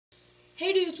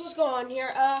Hey dudes, what's going on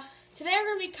here? Today we're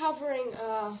going to be covering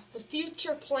the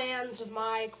future plans of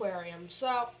my aquarium.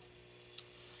 So,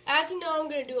 as you know, I'm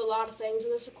going to do a lot of things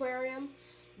in this aquarium,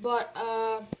 but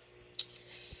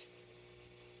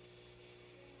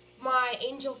my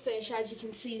angelfish, as you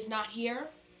can see, is not here.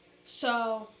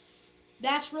 So,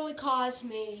 that's really caused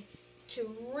me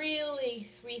to really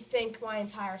rethink my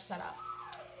entire setup.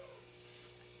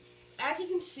 As you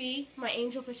can see, my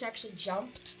angelfish actually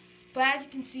jumped. But as you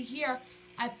can see here,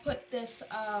 I put this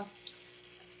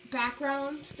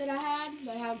background that I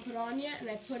haven't put on yet, and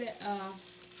I put it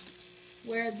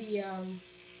where the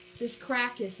this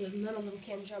crack is, so none of them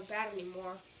can jump out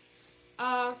anymore.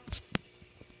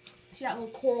 See that little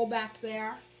coral back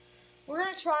there? We're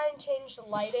gonna try and change the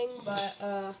lighting,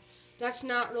 but that's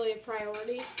not really a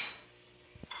priority.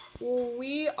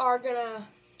 We are gonna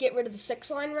get rid of the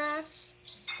 6-line wrasse,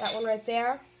 that one right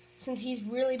there. Since he's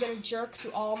really been a jerk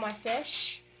to all my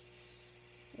fish,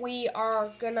 we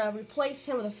are going to replace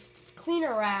him with a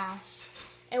cleaner wrasse,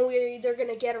 and we're either going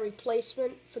to get a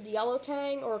replacement for the yellow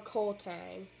tang or a coal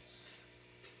tang.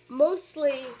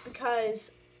 Mostly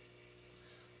because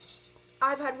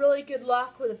I've had really good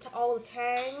luck with all the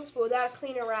tangs, but without a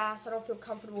cleaner wrasse, I don't feel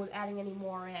comfortable with adding any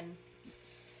more in.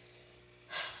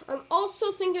 I'm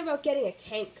also thinking about getting a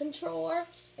tank controller.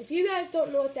 If you guys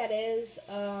don't know what that is,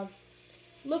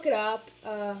 look it up,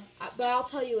 but I'll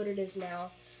tell you what it is now.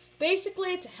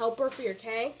 Basically, it's a helper for your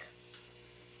tank.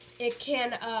 It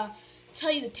can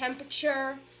tell you the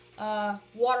temperature,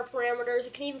 water parameters.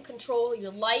 It can even control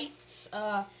your lights,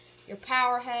 your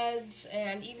power heads,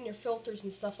 and even your filters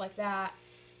and stuff like that.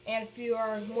 And if you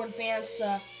are more advanced,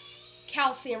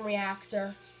 calcium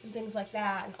reactor and things like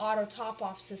that, and auto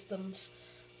top-off systems.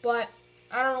 But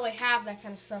I don't really have that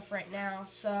kind of stuff right now,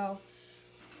 so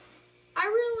I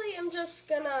really am just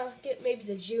gonna get maybe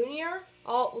the junior.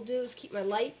 All it will do is keep my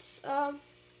lights,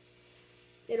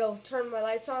 it'll turn my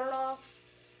lights on and off.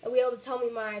 It'll be able to tell me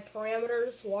my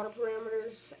parameters, water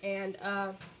parameters, and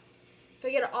if I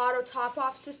get an auto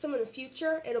top-off system in the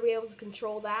future, it'll be able to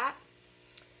control that.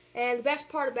 And the best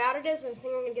part about it is, I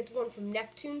think I'm gonna get the one from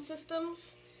Neptune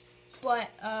Systems, but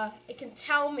it can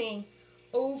tell me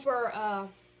over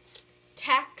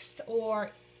text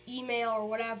or email or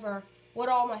whatever what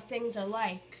all my things are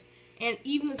like. And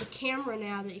even there's a camera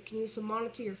now that you can use to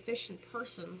monitor your fish in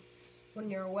person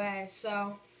when you're away.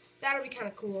 So that'll be kind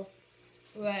of cool.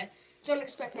 But don't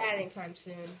expect that anytime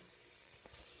soon.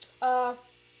 I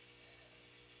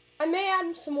may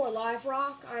add some more live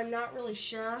rock. I'm not really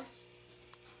sure.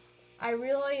 I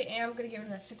really am going to get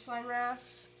rid of that 6-line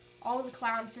wrasse. All the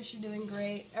clownfish are doing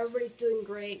great. Everybody's doing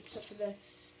great except for the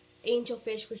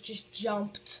angelfish, which just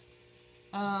jumped.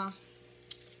 But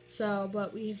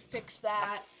we fixed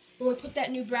that. When we put that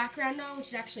new background on, which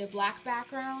is actually a black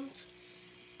background,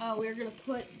 we're going to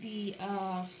put the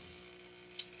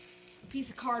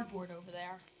piece of cardboard over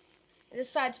there.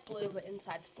 This side's blue, but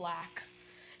inside's black.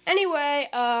 Anyway,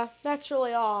 that's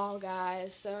really all,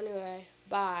 guys. So anyway,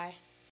 bye.